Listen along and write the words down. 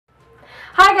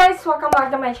Hi guys! Welcome back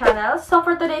to my channel. So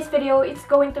for today's video, it's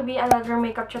going to be another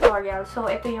makeup tutorial. So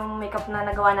ito yung makeup na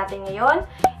nagawa natin ngayon.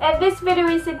 And this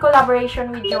video is in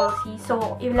collaboration with Jolse.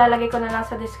 So ilalagay ko na lang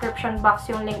sa description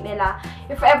box yung link nila.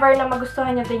 If ever na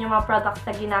magustuhan nyo din yung mga products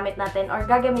na ginamit natin or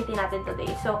gagamitin natin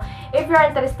today. So if you're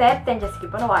interested, then just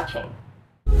keep on watching.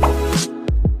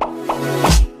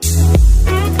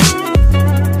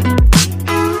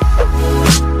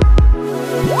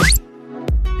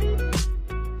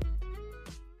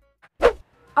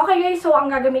 Okay guys, so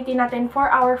ang gagamitin natin for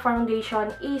our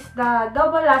foundation is the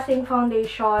Double Lasting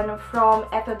Foundation from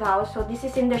Etude House. So this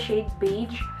is in the shade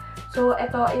beige. So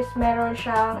ito is meron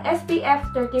siyang SPF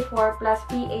 34 plus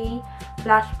PA++++.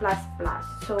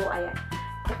 So ayan.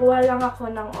 Kukuha lang ako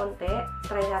ng onte.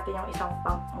 Try natin yung isang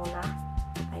pump muna.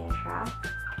 Ayan siya.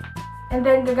 And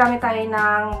then gagamit tayo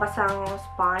ng basang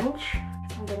sponge.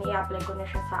 And then i-apply ko na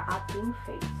siya sa ating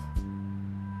face.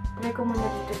 Try ko muna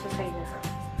dito sa side na siya.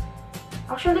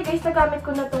 Actually guys, nagamit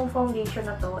ko na tong foundation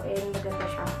na to and maganda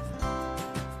siya.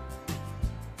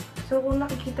 So kung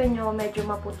nakikita nyo, medyo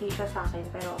maputi siya sa akin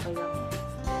pero okay lang yan.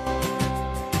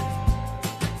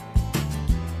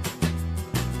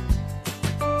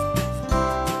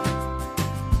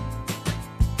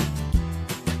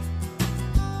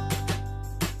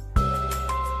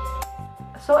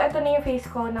 So ito na yung face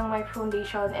ko ng my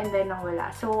foundation and then nang wala.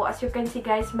 So as you can see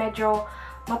guys, medyo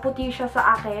maputi siya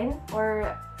sa akin or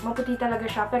maputi talaga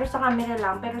siya pero sa camera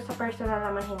lang, pero sa personal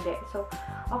naman hindi. So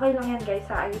okay lang yan guys,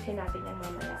 ayusin natin yan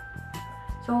mamaya.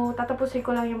 So tatapusin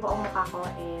ko lang yung buong mukha ko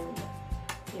and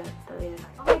yun, tuloy na.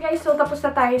 Okay guys, so tapos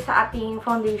na tayo sa ating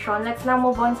foundation. Let's now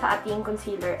move on sa ating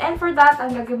concealer. And for that,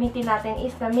 ang gagamitin natin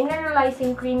is the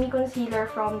Mineralizing Creamy Concealer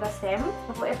from the SEM.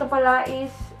 So ito pala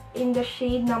is in the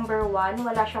shade number 1.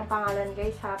 Wala siyang pangalan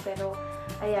guys ha, pero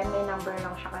ayan, may number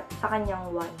lang siya sa kanyang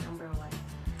 1, number 1.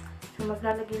 So,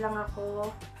 maglalagay lang ako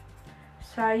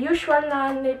sa usual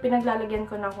na pinaglalagyan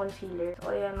ko ng concealer. So,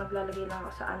 ayan, maglalagay lang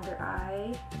ako sa under eye.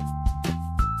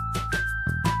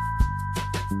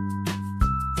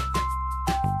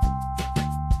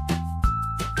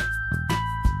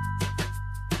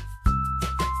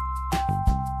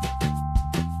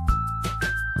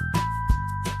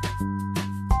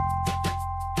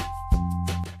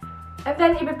 And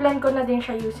then, i-blend ko na din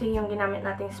siya using yung ginamit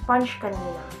nating sponge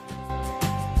kanina.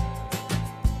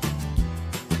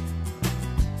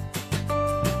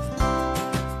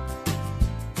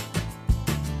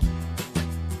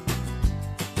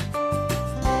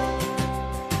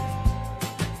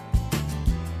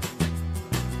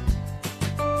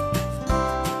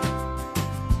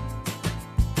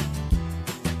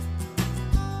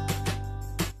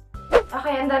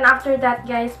 Okay, and then after that,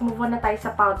 guys, move on na tayo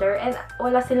sa powder. And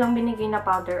wala silang binigay na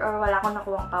powder or wala akong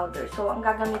nakuwang powder. So, ang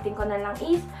gagamitin ko na lang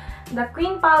is the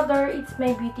cream powder. It's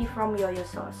My Beauty from Yoyo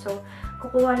Sauce. So,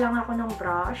 kukuha lang ako ng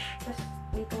brush. Tapos,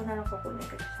 dito ko na lang kukunin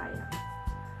kasi sayang.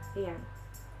 Ayan.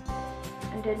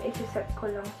 And then, isi-set ko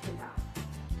lang sila.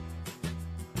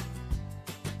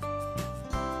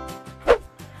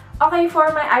 Okay, for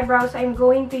my eyebrows, I'm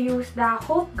going to use the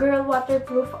Hope Girl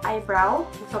Waterproof Eyebrow.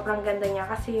 Sobrang ganda niya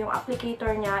kasi yung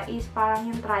applicator niya is parang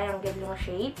yung triangle yung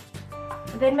shape.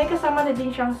 And then, may kasama na din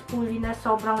siyang spoolie na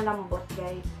sobrang lambot,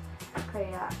 guys.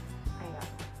 Kaya, ayan.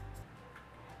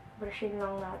 Brushin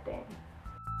lang natin.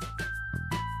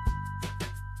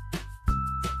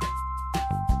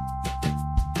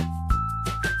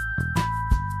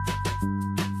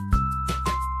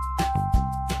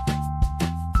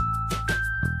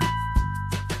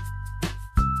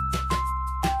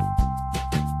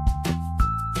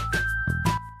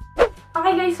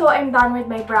 Okay guys, so I'm done with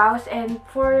my brows, and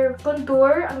for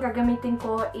contour, ang gagamitin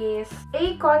ko is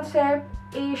A Concept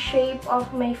A Shape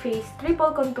of My Face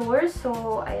Triple Contour.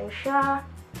 So, ayan siya.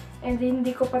 And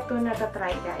hindi ko pa ito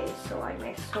natatry guys. So, I'm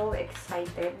so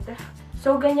excited.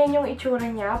 So, ganyan yung itsura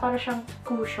niya. Para siyang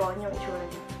cushion yung itsura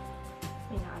niya.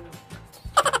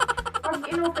 Pag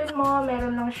in-open mo,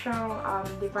 meron lang siyang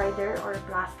divider or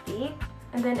plastic.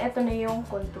 And then, ito na yung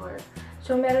contour.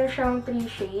 So, meron siyang 3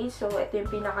 shades. So, ito yung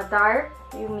pinaka-dark,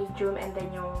 yung medium, and then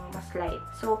yung mas light.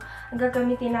 So, ang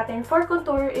gagamitin natin for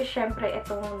contour is syempre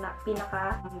itong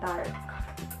pinaka-dark.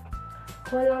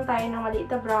 Kuha lang tayo ng maliit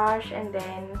na brush, and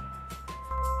then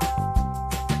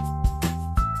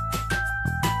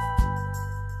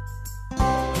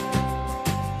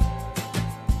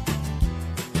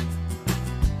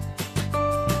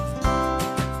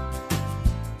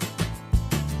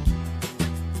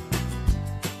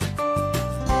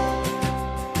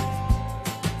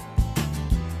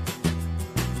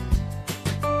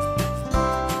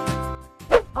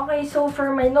so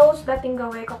for my nose, dating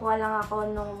gawin, kukuha lang ako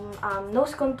nung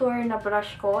nose contour na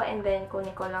brush ko. And then,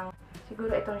 kunin ko lang,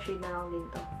 siguro itong shade na lang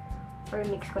dito. Or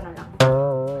mix ko na lang.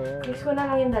 Mix ko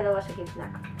na lang yung dalawa sa gitna.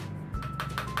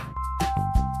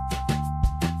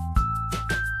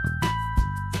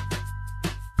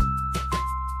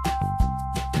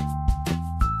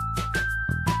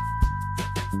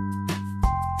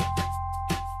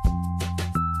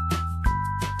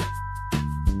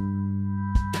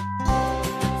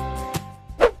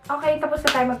 Okay, tapos na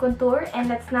tayo mag-contour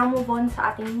and let's now move on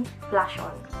sa ating blush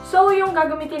on. So, yung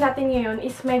gagamitin natin ngayon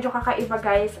is medyo kakaiba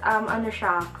guys. Ano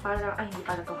siya? Parang, ay, hindi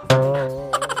pala to.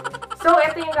 So,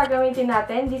 ito yung gagamitin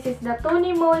natin. This is the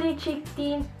Tony Moly Cheek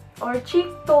Tint or Cheek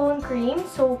Tone Cream.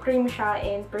 So, cream siya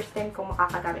and first time ko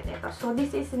makakagamit nito. So,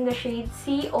 this is in the shade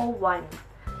CO1.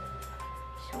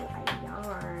 So,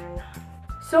 ayan.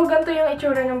 So, ganito yung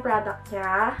itsura ng product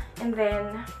niya. And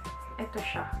then, ito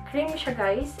siya. Cream siya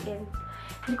guys. And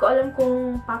hindi ko alam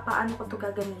kung paano ko to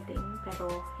gagamitin. Pero,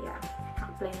 yeah.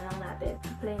 Apply na lang natin.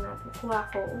 Apply natin. Kuha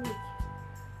ko. Uy.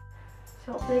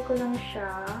 So, apply ko lang siya.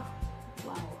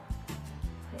 Wow.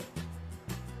 Okay.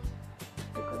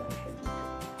 Apply ko lang siya dito.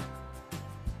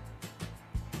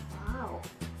 Wow.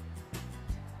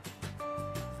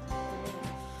 Nice.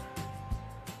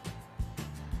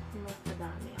 Mas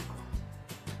madami ako.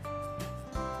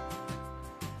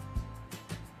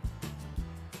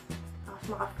 Tapos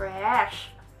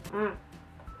maka-fresh.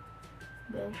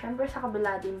 Then, syempre sa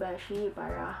kabila din bashi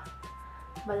para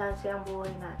balanse ang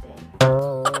buhay natin.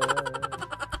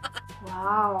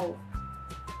 Wow!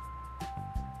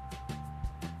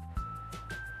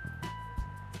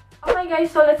 Okay guys,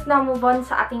 so let's now move on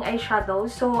sa ating eyeshadow.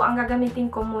 So, ang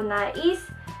gagamitin ko muna is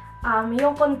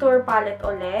yung contour palette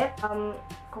ulit.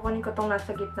 Kukunin ko tong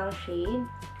nasa gitnang shade.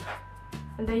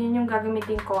 And then, yun yung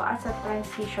gagamitin ko as a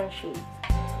transition shade.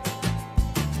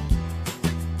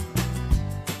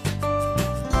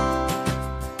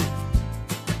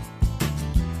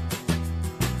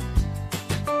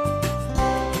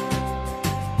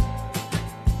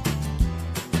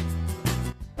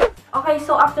 Okay,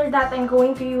 so after that, I'm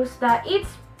going to use the It's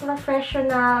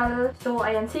Professional. So,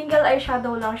 ayan, single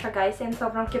eyeshadow lang siya, guys. And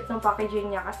sobrang cute ng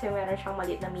packaging niya kasi meron siyang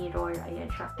maliit na mirror.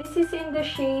 Ayan siya. This is in the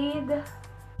shade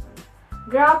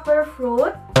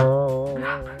Grapefruit.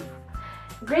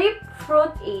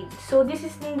 Grapefruit Aid. So, this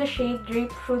is in the shade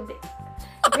Grapefruit.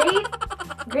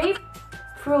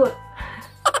 Grapefruit.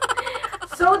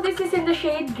 So, this is in the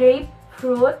shade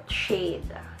Grapefruit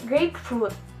shade.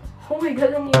 Grapefruit. Oh my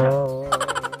God, ang hirap.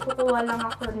 Kukuha lang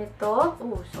ako nito.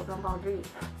 Sobrang powdery.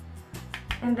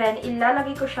 And then,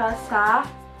 ilalagay ko siya sa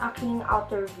aking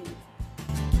outer V.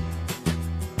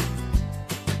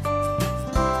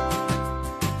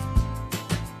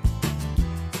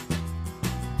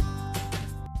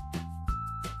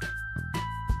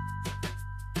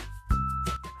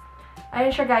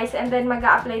 Ayan siya guys. And then,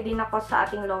 mag-a-apply din ako sa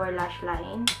ating lower lash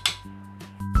line.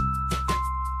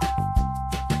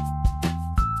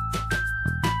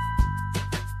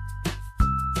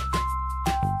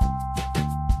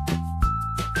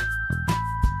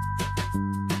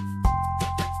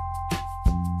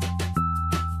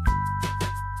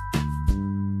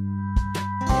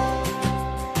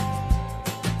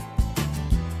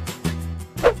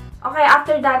 Okay,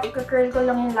 after that, i-curl ko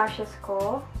lang yung lashes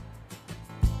ko.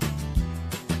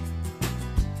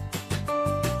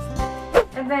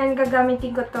 And then,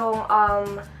 gagamitin ko tong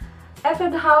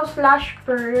Etude House Lash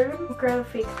Curl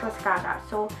Fix Mascara.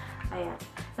 So, ayan.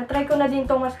 Na-try ko na din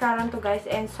tong mascara to guys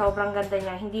and sobrang ganda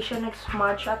niya. Hindi siya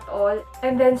nag-smudge at all.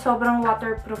 And then, sobrang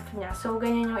waterproof niya. So,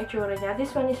 ganyan yung itsura niya.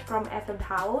 This one is from Etude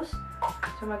House.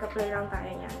 So, mag-apply lang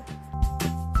tayo niyan.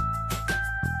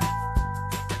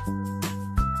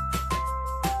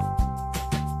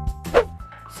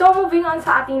 So, moving on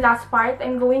sa ating last part,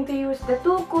 I'm going to use the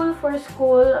Too Cool for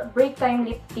School Break Time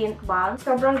Lip Tint Balm.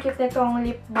 Sobrang cute nitong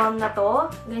lip balm na to.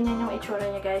 Ganyan yung itsura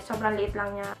niya guys. Sobrang liit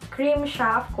lang niya. Cream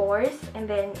siya, of course. And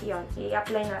then, yun,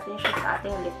 i-apply natin siya sa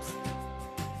ating lips.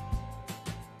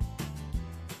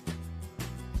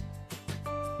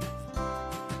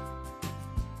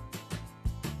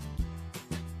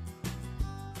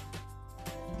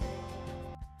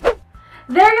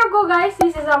 There you go guys!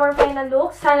 This is our final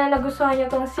look. Sana nagustuhan nyo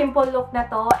tong simple look na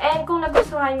to. And kung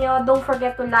nagustuhan nyo, don't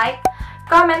forget to like,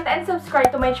 comment, and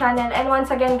subscribe to my channel. And once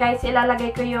again guys,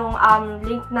 ilalagay ko yung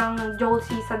link ng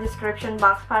Jolse sa description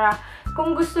box para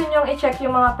kung gusto nyo i-check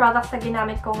yung mga products na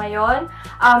ginamit ko ngayon,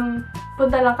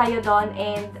 punta lang kayo doon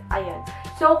and ayun.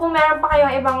 So, kung meron pa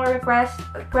kayong ibang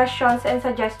questions and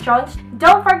suggestions,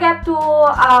 don't forget to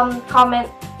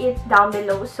comment it down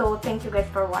below. So, thank you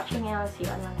guys for watching and I'll see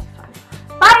you on the next one.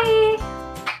 Bye!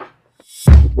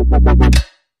 Hi,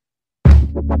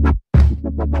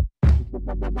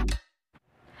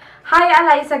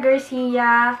 Eliza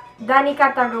Garcia,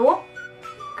 Danica Taruk,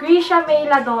 Grisha May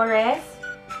Ladores,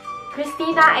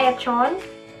 Christina Echon.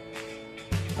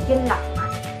 Yun lang.